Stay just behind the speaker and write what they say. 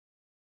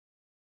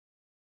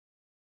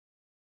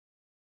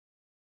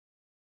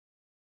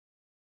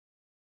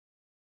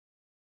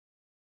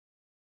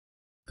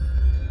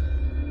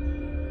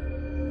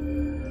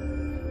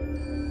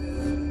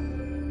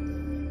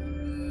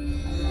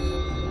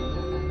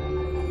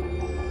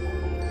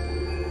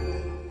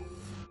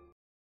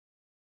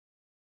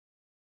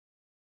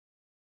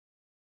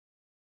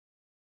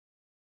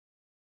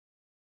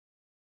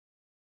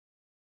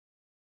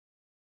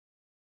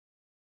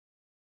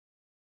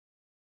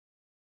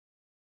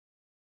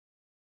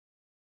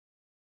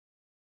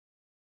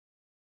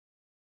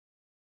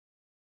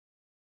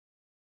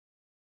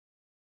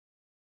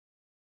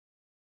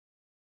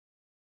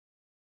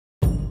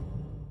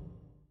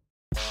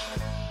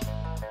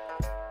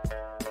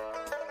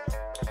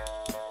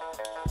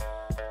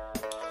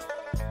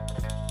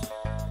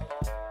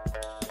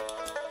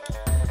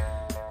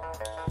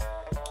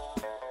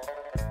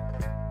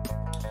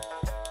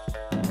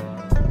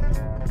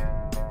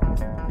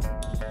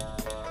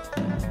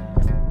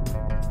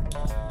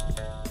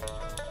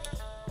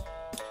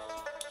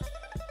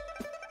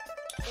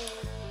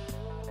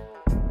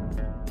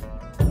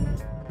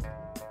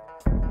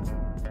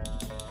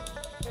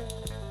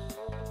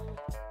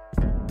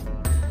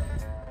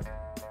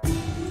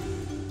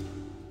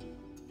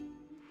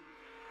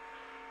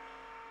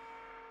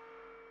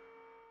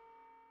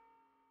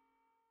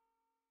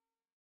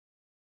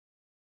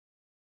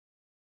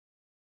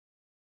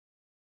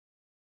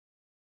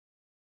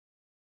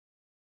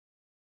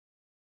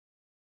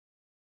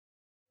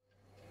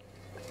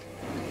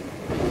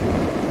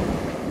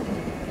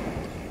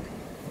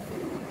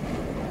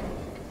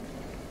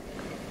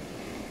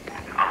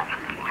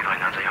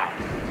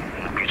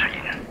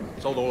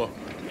收到啦。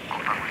講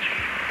翻回錢，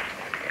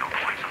有個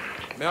維生。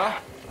咩啊？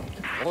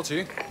攞多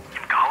錢？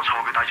搞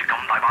錯，佢帶住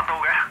咁大把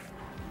刀嘅。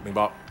明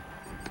白。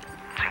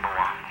情報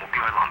話目標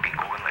喺南邊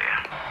過緊嚟啊。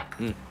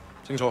嗯，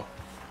清楚。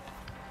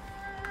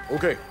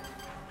OK，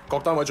 各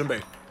單位準備，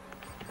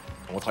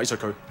同我睇實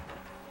佢。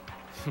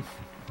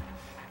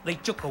你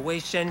捉個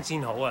Shen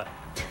先好啊。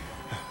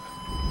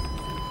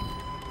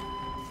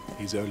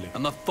He's only.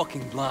 I'm not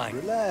fucking blind.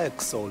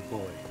 Relax, old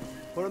boy.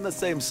 We're on the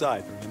same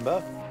side,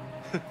 remember?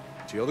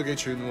 條友都幾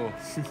串喎。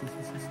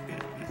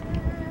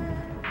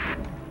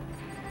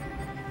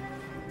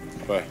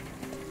喂，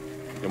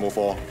有冇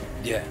貨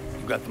Yeah,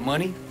 you got the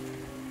money?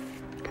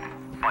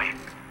 喂，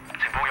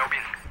情況有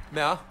變。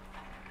咩啊？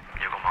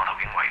有個碼頭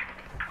警衛，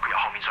佢由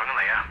後面上緊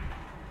嚟啊！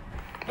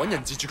揾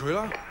人截住佢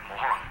啦！冇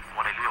可能，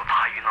我哋呢度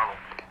太遠啦，路。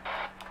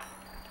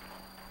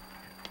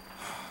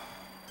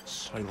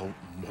細路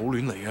唔好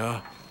亂嚟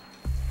啊！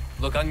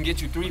 Look, I can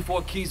get you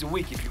 3-4 keys a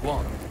week if you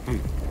want.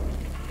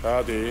 睇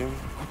下點？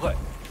 What?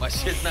 My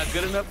shit's not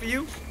good enough for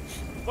you?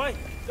 喂，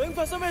究竟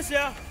發生咩事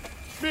啊？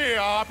咩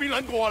啊？邊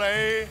撚個啊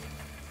你？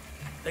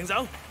停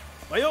手，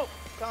咪喐！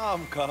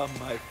 Come,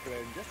 my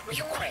friend. Just Are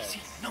you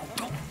crazy? No,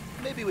 don't.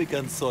 maybe we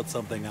can sort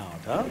something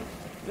out, huh?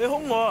 你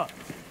兇我啊！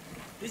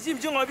你知唔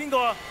知我係邊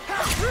個啊？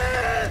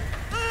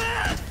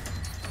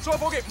所有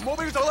伙計唔好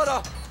俾佢走得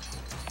啦！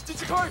截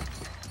住佢！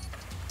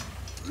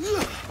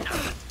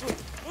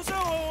好傷害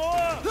我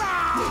啊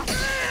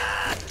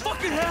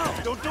 ！Fucking hell!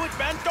 Don't do it,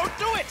 man! Don't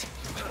do it!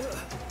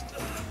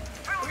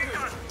 喺後面人，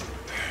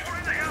過嚟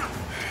嚟啊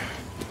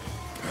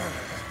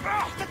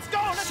Let's go!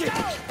 Let's go!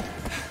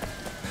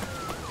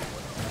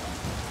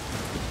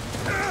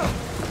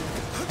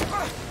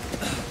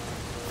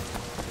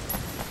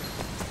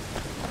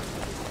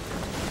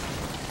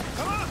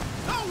 Come on!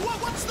 No!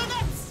 What's the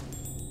next?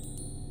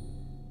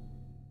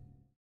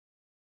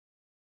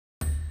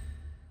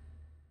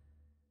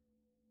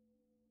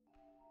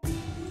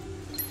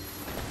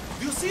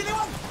 Do you see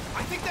anyone?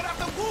 I think they're at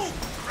the wall.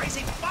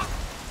 Crazy fuck!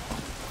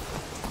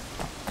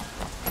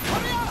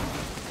 Hurry up!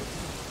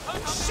 Oh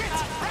shit!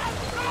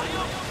 Run!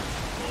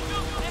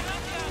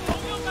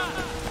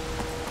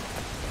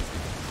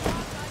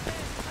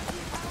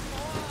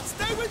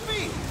 Stay with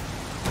me!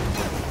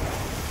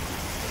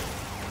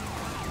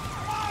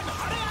 Come on!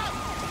 Hurry up!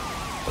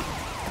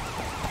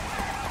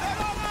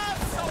 They're on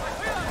us!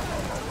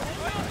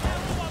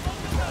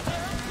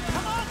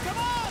 Come on! Come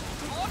on!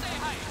 我哋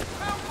係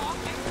香港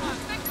警察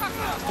的黑強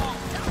項。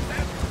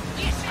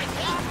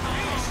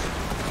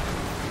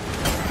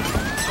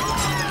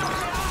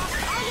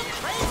Are you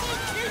crazy?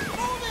 Keep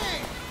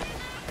moving!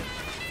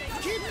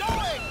 Keep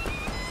going!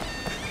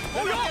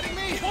 They're not getting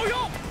me!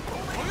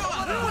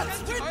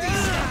 What's with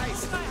these guys?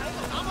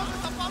 啱啱佢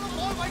揼爆咗我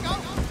位狗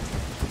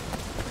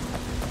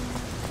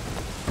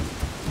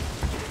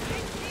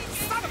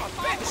Son of a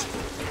bitch!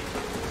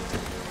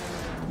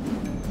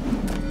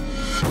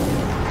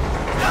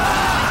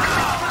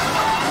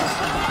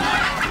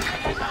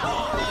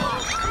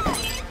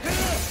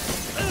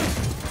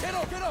 Get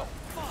out! Get out！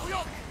 唔喐！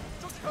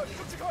捉住佢！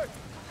捉住佢！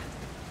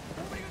唔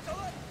好俾佢走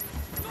啦！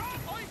捉住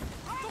佢！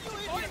捉住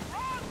佢！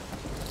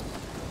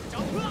走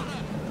啦！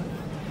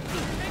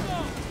邊個？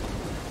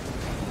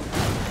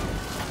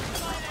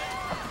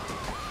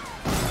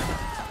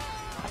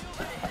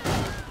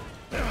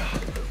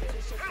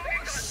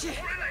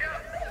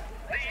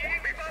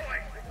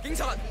 警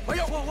察，咪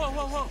喐！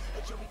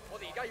我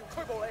哋而家要拘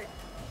捕你。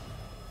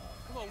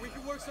Come on, we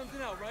can work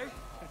something out, right？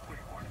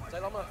 唔使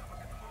諗啦，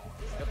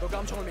入到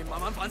監倉裏面慢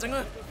慢反省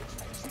啦。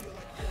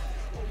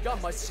而家唔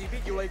係事必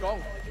要你講，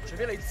除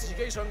非你自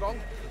己想講。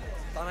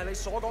但係你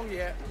所講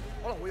嘅嘢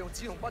可能會用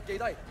紙同筆記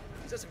低，而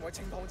且成為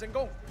呈堂證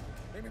供。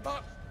你明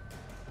白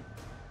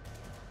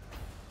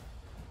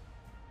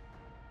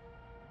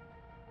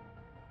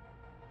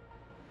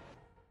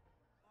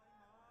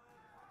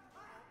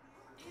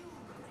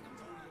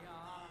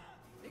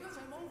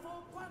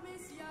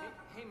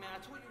？Hey man, I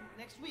told you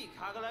next week，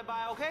下個禮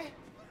拜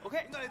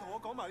OK？OK？ 點解你同我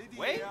講埋呢啲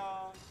嘢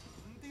啊？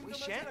唔掂咁樣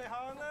出嚟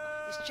行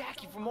啦 It's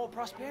Jackie from Old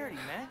Prosperity,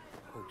 man.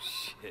 Oh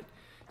shit.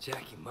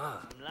 Jackie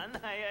Ma.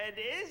 Lanaya, it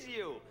is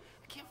you.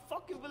 I can't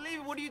fucking believe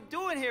it. What are you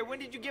doing here? When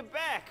did you get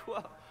back?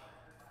 Well,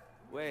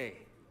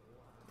 wait.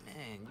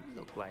 Man, you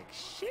look like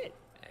shit.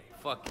 Hey,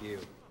 fuck you.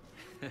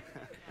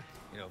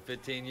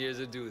 15 years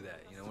to do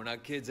that. We're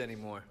not kids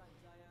anymore.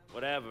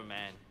 Whatever,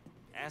 man.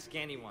 Ask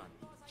anyone.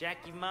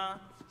 Jackie Ma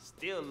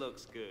still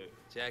looks good.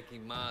 Jackie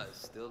Ma is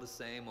still the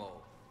same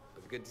old.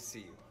 But good to see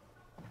you.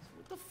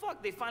 What the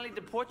fuck? They finally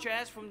deport your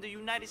ass from the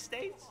United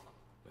States?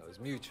 It was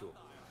mutual.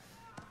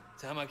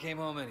 Time I came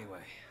home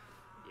anyway.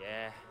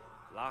 Yeah,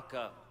 lock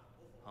up.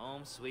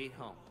 Home sweet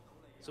home.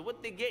 So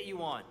what'd they get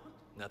you on?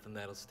 Nothing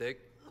that'll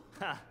stick.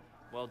 Ha!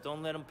 Well,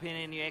 don't let them pin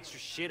any extra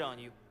shit on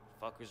you.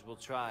 Fuckers will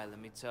try, let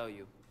me tell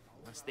you.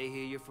 Once they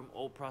hear you're from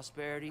Old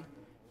Prosperity,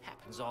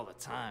 happens all the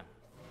time.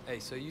 Hey,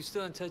 so you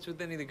still in touch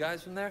with any of the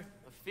guys from there?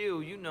 A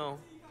few, you know.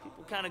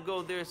 People kind of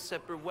go their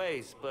separate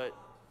ways, but...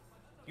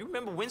 You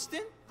remember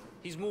Winston?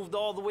 He's moved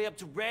all the way up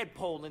to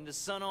Redpole in the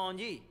Sun On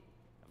Yee.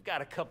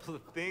 Got a couple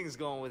of things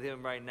going with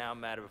him right now,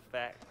 matter of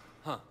fact.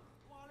 Huh.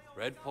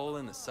 Red Pole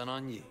and the Sun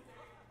on Yi.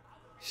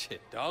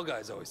 Shit, Dog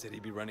Eyes always said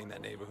he'd be running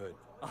that neighborhood.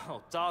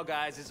 Oh, Dog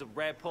Eyes is a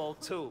red pole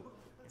too.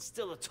 And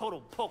still a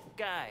total poke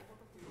guy.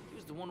 He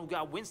was the one who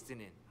got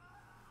Winston in.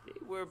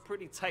 They were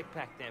pretty tight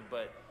back then,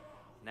 but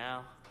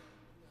now...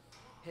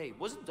 Hey,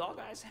 wasn't Dog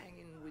Eyes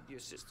hanging with your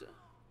sister?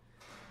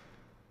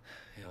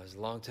 Yeah, it was a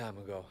long time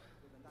ago.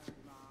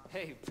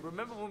 Hey,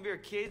 remember when we were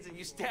kids and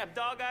you stabbed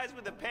Dog Eyes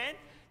with a pen?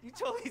 You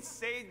totally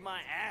saved my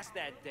ass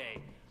that day.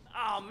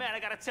 Oh man, I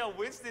gotta tell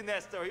Winston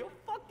that story. He'll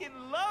fucking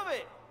love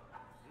it.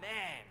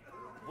 Man,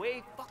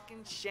 way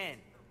fucking Shen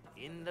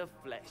in the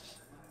flesh.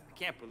 I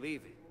can't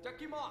believe it.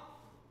 Jackie Ma!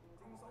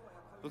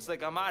 Looks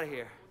like I'm out of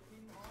here.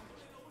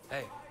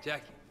 Hey,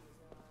 Jackie.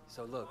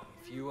 So look,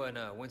 if you and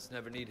Winston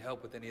ever need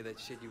help with any of that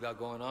shit you got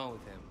going on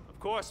with him... Of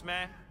course,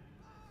 man.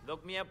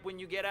 Look me up when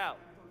you get out.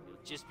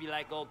 It'll just be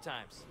like old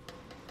times.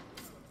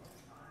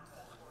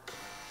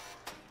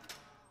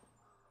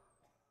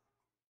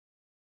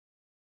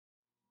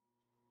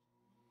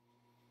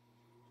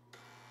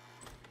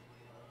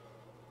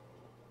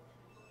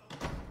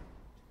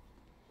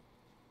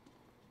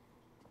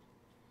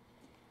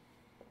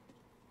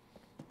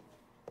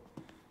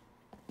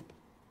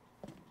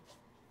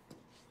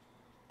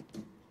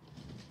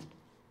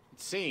 It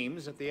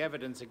seems that the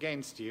evidence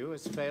against you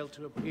has failed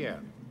to appear.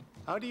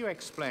 How do you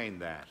explain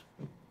that?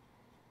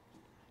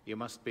 You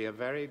must be a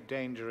very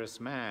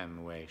dangerous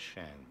man, Wei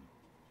Shen.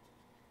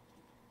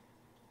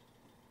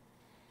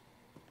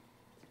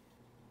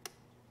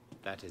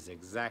 That is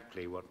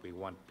exactly what we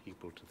want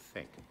people to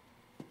think.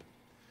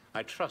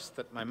 I trust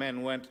that my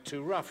men weren't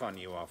too rough on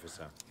you,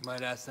 officer. You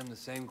might ask them the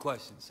same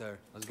question, sir.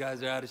 Those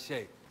guys are out of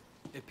shape.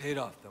 It paid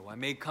off, though. I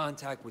made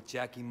contact with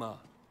Jackie Ma.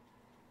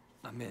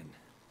 I'm in.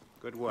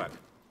 Good work.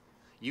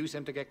 Use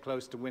him to get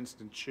close to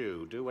Winston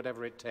Chu. Do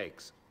whatever it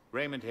takes.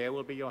 Raymond here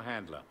will be your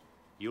handler.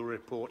 You'll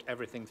report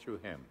everything through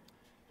him.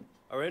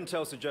 Our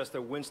intel suggests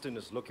that Winston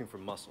is looking for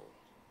muscle.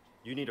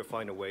 You need to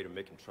find a way to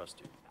make him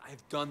trust you.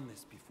 I've done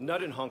this before.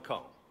 Not in Hong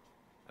Kong.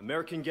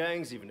 American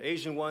gangs, even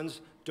Asian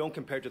ones, don't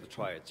compare to the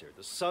triads here.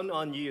 The Sun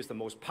on Yi is the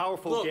most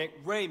powerful gang...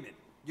 Look, Raymond.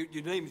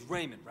 Your name's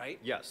Raymond, right?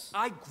 Yes.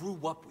 I grew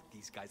up with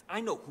these guys.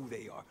 I know who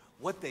they are,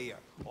 what they are.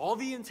 All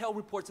the intel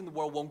reports in the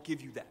world won't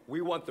give you that.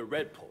 We want the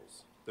Red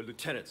Poles, the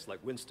lieutenants like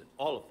Winston,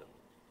 all of them.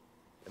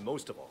 And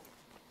most of all,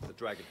 the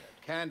Dragonhead.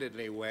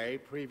 Candidly, Wei,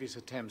 previous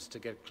attempts to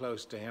get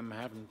close to him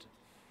haven't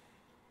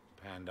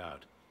panned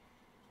out.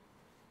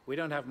 We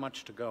don't have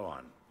much to go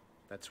on.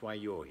 That's why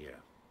you're here.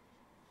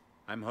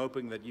 I'm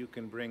hoping that you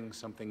can bring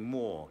something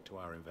more to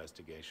our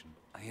investigation.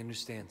 I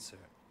understand, sir.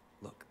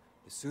 Look,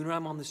 the sooner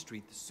I'm on the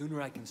street, the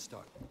sooner I can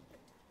start.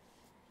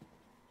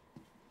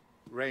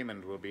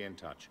 Raymond will be in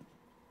touch.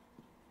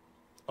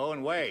 Oh,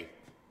 and Wei,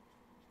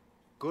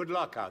 good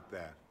luck out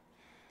there.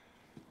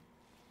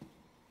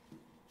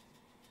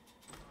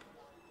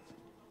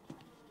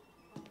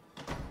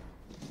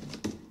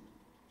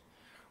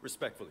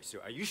 Respectfully, sir,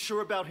 are you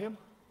sure about him?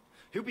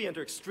 He'll be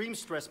under extreme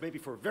stress maybe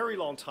for a very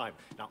long time.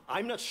 Now,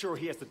 I'm not sure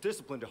he has the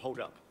discipline to hold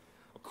up.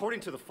 According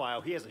to the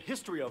file, he has a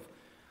history of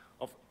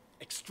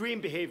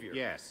extreme behavior.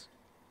 Yes,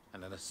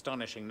 and an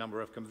astonishing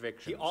number of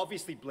convictions. He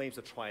obviously blames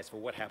the triads for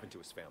what happened to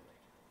his family.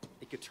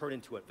 It could turn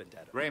into a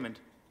vendetta. Raymond,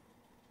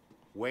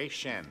 Wei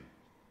Shen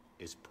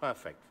is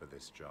perfect for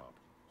this job.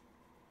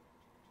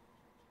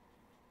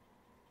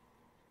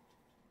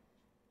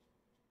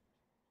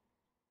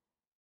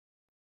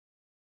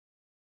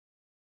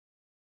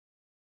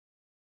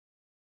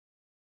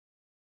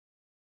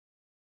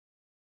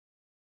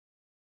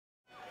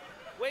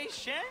 Wei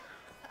Shen?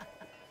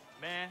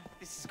 Man,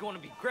 this is going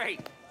to be great.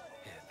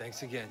 Yeah,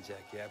 thanks again,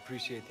 Jackie. I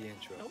appreciate the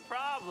intro. No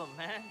problem,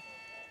 man.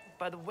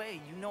 By the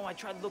way, you know I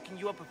tried looking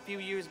you up a few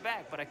years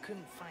back, but I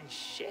couldn't find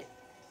shit.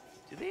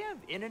 Do they have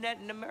internet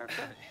in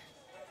America?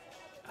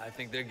 I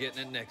think they're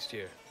getting it next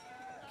year.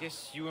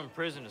 Guess you were in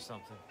prison or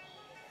something.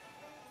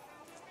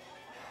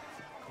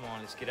 Come on,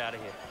 let's get out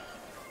of here.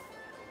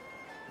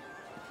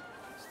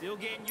 Still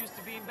getting used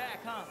to being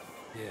back, huh?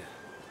 Yeah.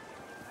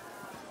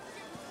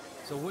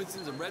 So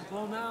Winston's a Red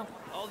Pole now?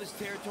 All this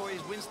territory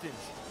is Winston's.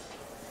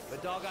 The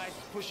Dog Eyes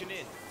is pushing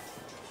in.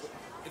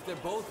 If they're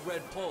both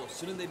Red Poles,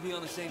 shouldn't they be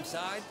on the same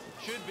side?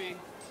 Should be.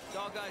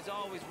 Dog Eyes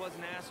always was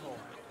an asshole.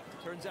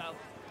 Turns out,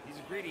 he's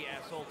a greedy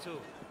asshole,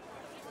 too.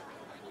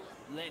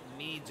 Let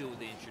me do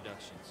the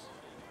introductions.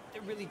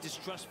 They're really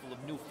distrustful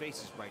of new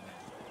faces right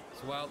now.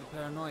 It's wild and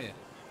paranoia.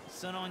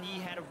 Sun on Yi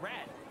had a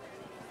rat.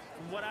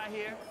 From what I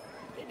hear,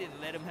 they didn't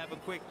let him have a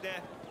quick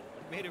death.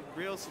 Made it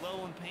real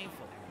slow and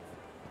painful.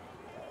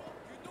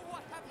 You know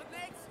what happened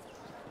next?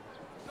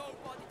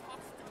 Nobody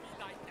talks to me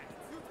like that.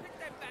 You take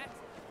that back.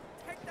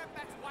 Take that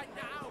back right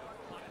now,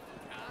 motherfucker.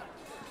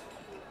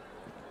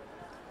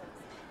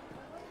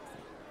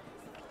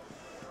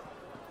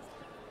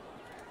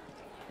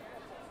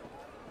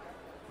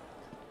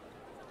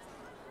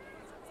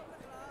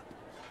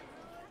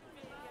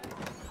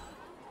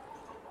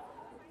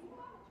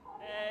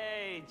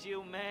 Hey,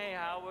 Jiu Mei,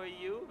 how are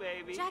you,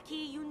 baby? Jackie,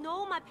 you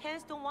know my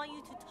parents don't want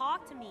you to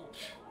talk to me.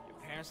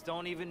 Your parents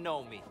don't even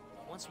know me.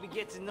 Once we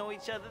get to know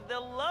each other,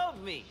 they'll love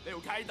me. 呢條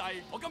契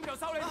弟，我今日就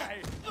收你皮。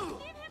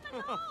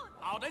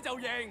校底就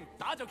認，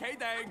打就企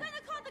定。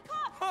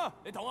哼，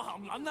你同我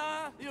含撚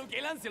啦！呢度幾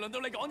撚時輪到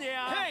你講嘢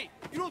啊 Hey,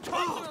 you don't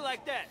talk to me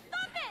like that.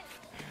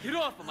 Get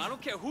off him. I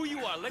don't care who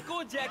you are. Let go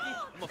of Jackie.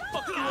 I'm gonna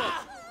fuck you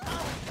up.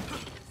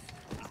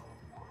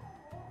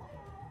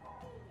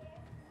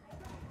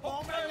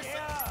 講咩事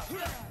啊？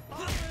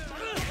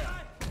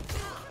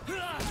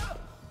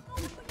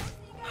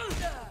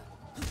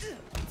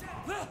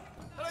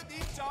睇你點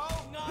做？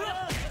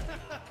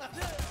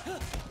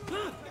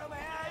救命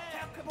啊！踢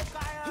佢仆街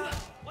啊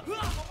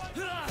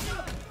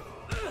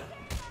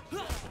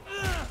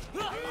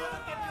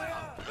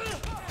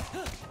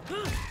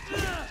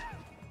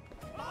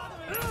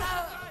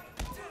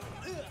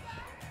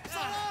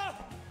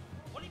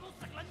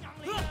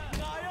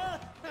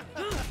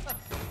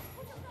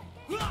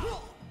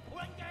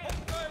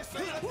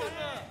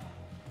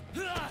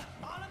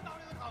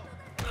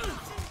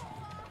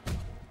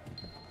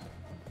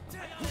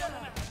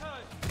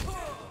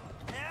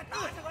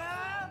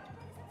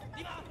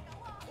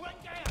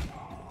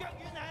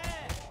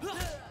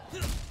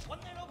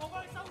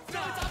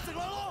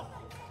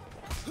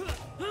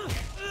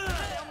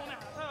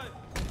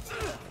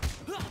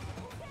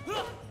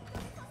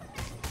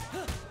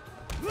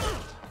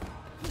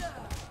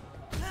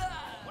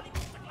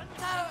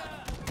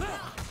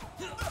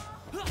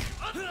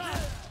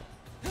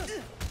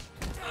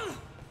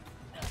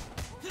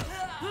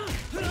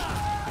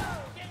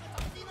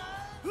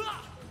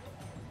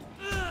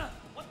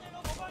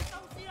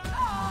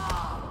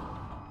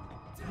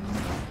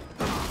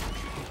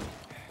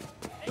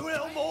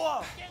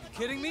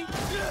！Kidding me?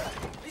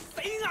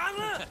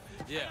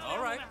 Yeah, all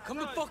right. Come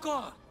the fuck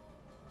on.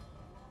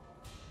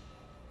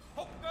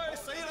 仆街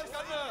死撚緊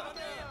啊！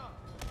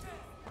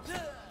睇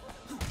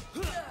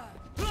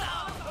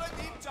你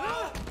點做？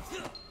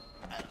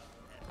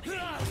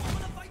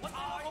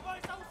我幫你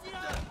收屍啦！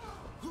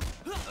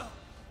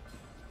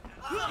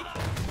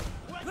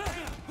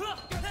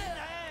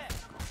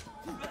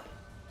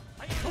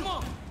 Come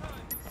on.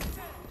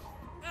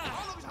 打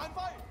到佢殘廢，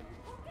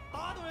打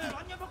到你撚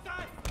緊仆街！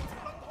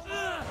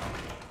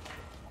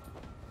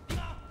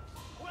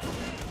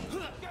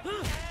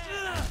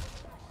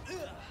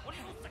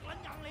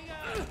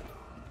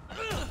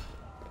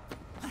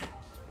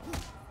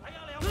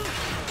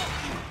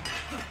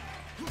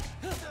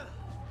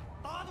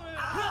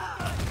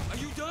 Are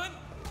you done?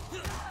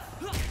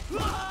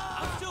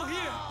 I'm still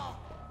here.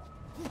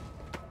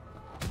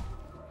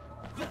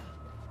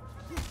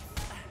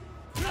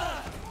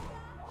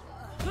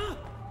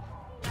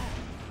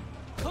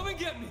 Come and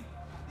get me.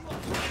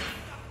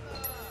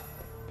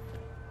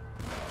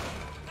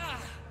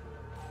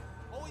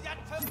 我會一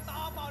槍打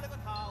爆你個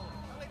頭，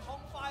等你痛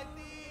快啲。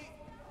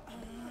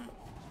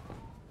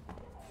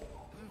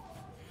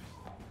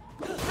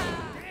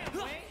Damn,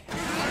 Wayne.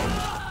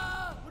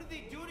 What did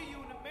they do to you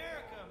in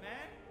America,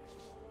 man?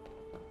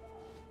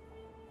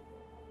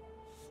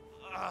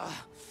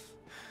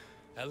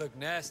 That looked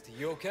nasty.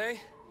 You okay?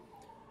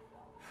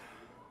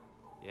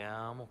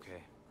 Yeah, I'm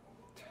okay.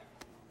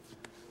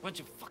 Bunch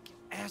of fucking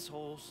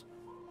assholes.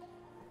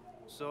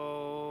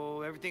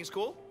 So, everything's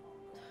cool?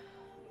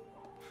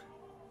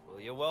 Well,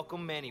 you're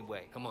welcome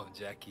anyway. Come on,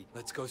 Jackie.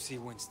 Let's go see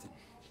Winston.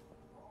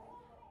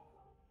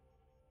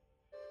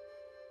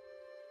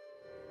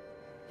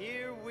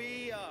 Here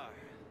we are.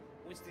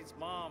 Winston's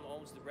mom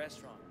owns the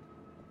restaurant.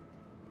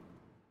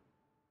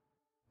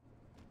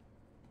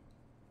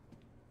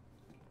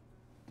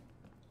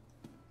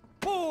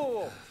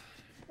 Whoa!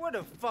 Where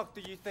the fuck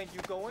do you think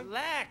you're going?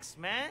 Relax,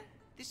 man.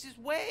 This is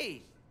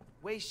Wei.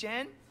 Wei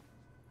Shen.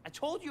 I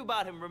told you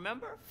about him,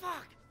 remember?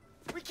 Fuck!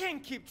 We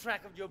can't keep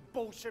track of your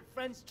bullshit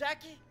friends,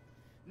 Jackie.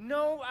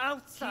 No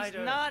outsider.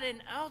 He's not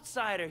an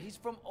outsider. He's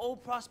from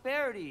old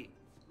prosperity.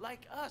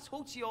 Like us.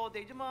 Hochi all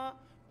day.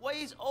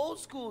 Wei's old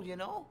school, you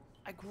know?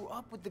 I grew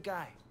up with the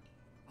guy.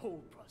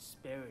 Old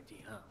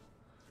prosperity, huh?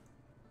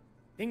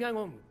 點解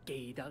我唔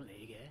記得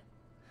你嘅？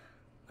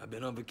 I've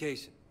been on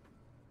vacation.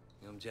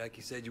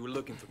 Jackie said you were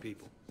looking for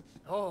people.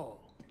 Oh,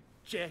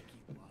 Jackie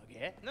話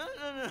嘅。 No.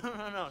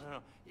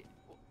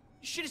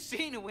 You should have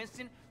seen it,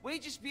 Winston. Wei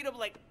just beat up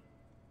like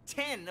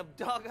 10 of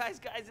Dog Eyes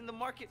guys in the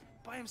market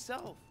by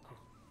himself.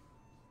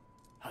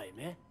 係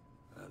咩？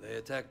 They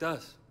attacked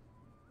us.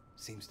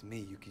 Seems to me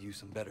you could use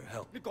some better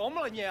help. 你講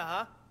乜嘢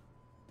啊？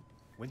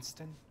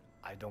 Winston,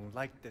 I don't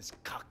like this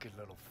cocky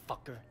little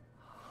fucker.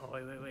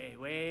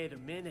 Wait a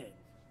minute.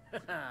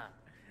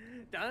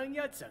 等一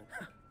陣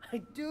I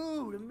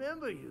do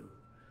remember you.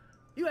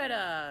 You had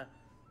a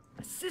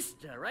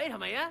sister, right? 係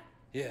咪啊？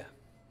 Yeah,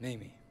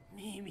 Mimi.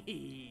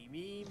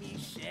 Mimi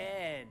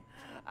Shen.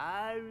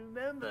 I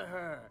remember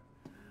her.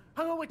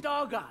 Hung out with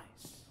dog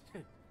eyes.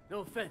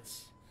 No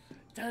offense.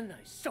 真係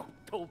熟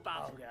到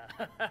爆㗎。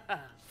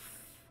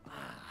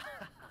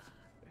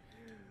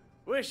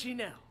Where's she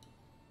now?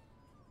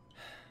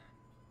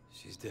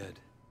 She's dead.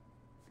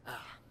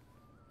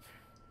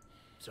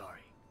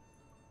 Sorry.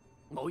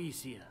 唔好意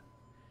思啊。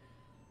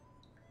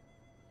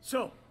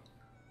So,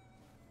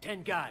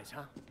 10 guys,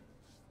 huh?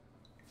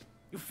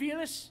 You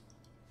fearless?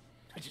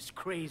 Or just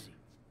crazy?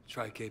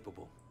 Try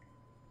capable.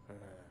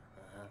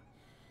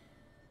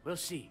 We'll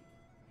see.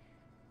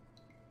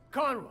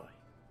 Conroy,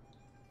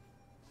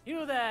 you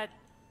know that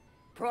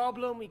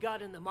problem we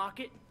got in the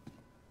market?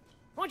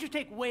 Why don't you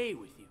take Wei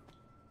with you?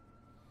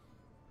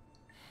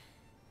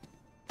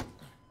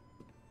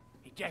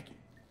 Hey, Jackie,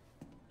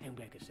 hang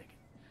back a second.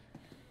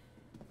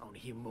 I want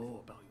to hear more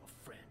about your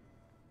friend.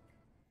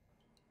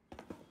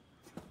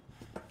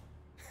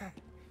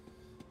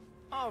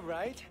 All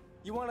right.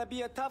 You want to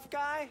be a tough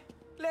guy?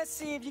 Let's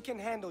see if you can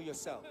handle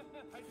yourself.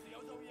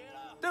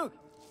 Dude,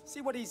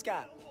 see what he's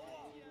got.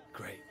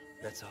 Great.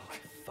 That's all I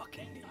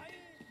fucking need.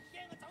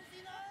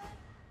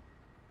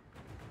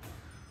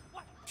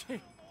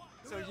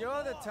 So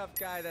you're the tough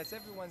guy that's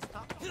everyone's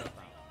talking about.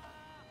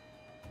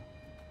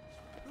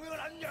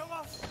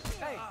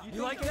 Hey,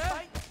 You like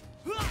that?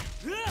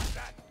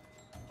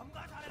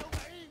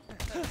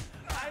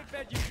 I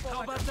bet you fall How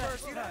like about the that?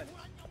 first time.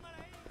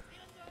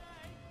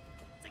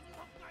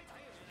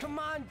 Come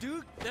on,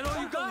 Duke. That all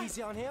you Don't go got?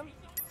 easy on him.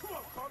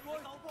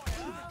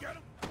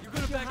 You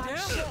gonna back Hot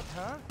down? shit,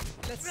 huh?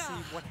 Let's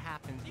see what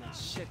happens when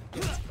shit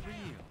gets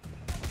real.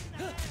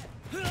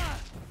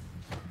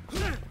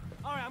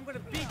 All right, I'm gonna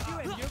beat you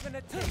and you're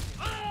gonna take it.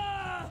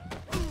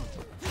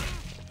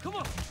 Come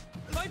on,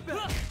 fight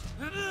back.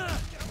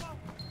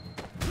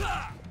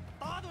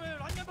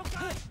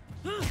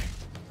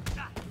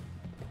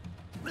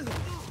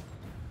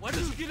 Why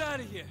don't you get out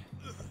of here?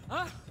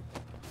 Huh?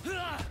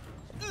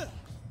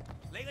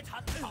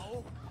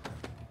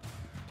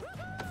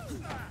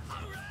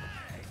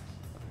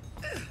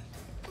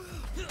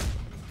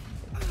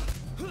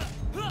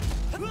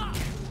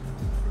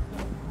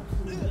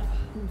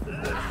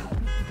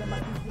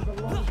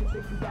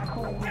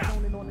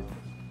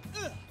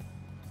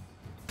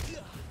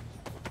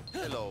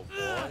 Hello,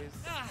 boys.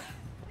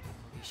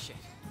 Shit.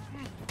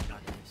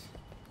 Got this.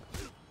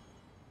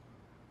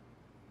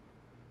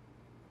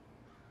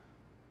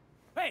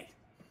 Hey!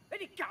 你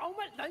哋搞乜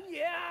撚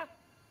嘢啊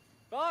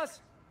Boss,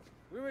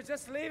 we were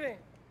just leaving.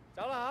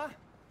 走啦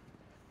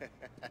吓。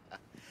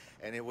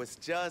 And it was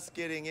just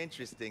getting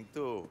interesting,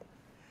 too.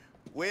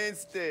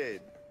 Winston,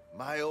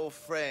 my old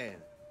friend.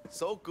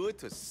 So good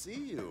to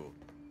see you.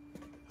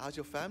 How's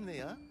your family,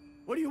 huh?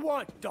 What do you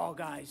want, dog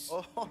eyes?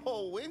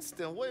 Oh,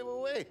 Winston,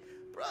 wait.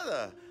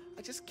 Brother,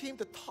 I just came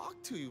to talk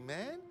to you,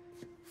 man.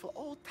 For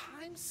old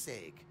time's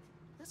sake.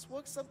 Let's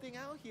work something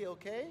out here,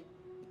 okay?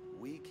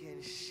 We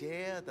can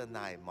share the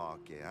night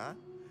market, huh?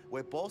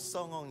 We're both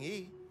Song Ong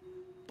Yi,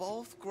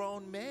 both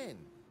grown men.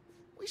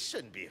 We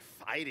shouldn't be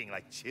fighting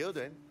like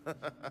children.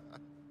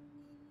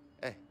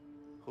 Hey,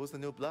 who's the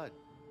new blood?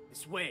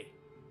 It's Wei.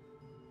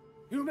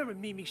 You remember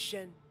Mimi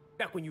Shen?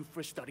 Back when you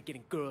first started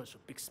getting girls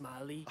with Big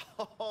Smiley?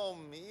 Oh,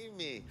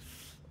 Mimi.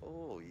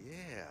 Oh,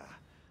 yeah.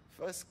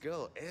 First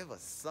girl ever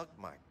sucked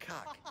my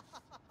cock.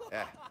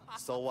 Yeah,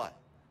 so what?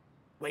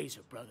 Wei's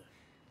her brother.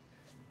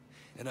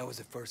 And I was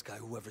the first guy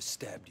who ever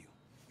stabbed you.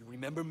 You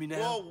remember me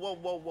now?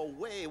 Whoa,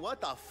 Wei,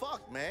 what the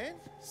fuck, man?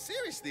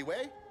 Seriously,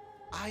 Wei?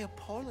 I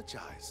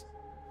apologize.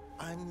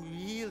 I'm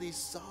really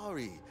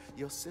sorry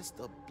your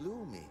sister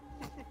blew me.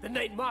 The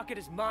night market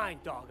is mine,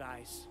 dog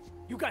eyes.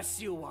 You got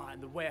Siwa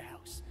in the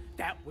warehouse.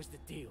 That was the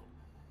deal.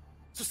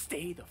 So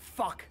stay the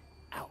fuck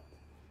out.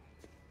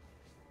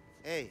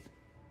 Hey,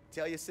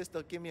 tell your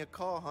sister give me a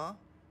call, huh?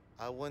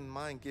 I wouldn't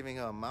mind giving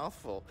her a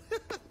mouthful.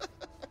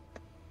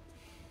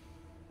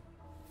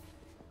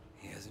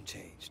 He hasn't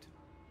changed.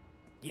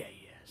 Yeah,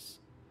 he has.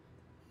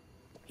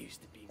 He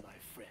used to be my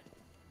friend.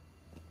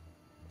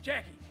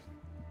 Jackie,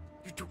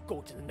 you two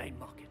go to the night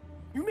market.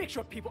 You make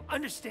sure people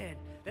understand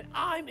that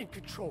I'm in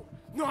control,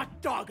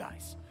 not dog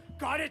eyes.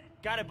 Got it?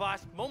 Got it,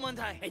 boss. 冇問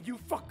題. And you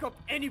fuck up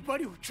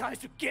anybody who tries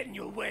to get in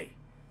your way.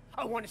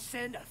 I want to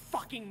send a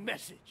fucking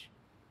message.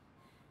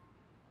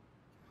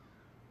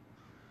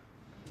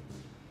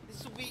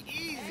 This will be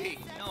easy.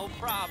 No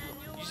problem.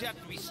 You just have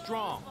to be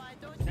strong.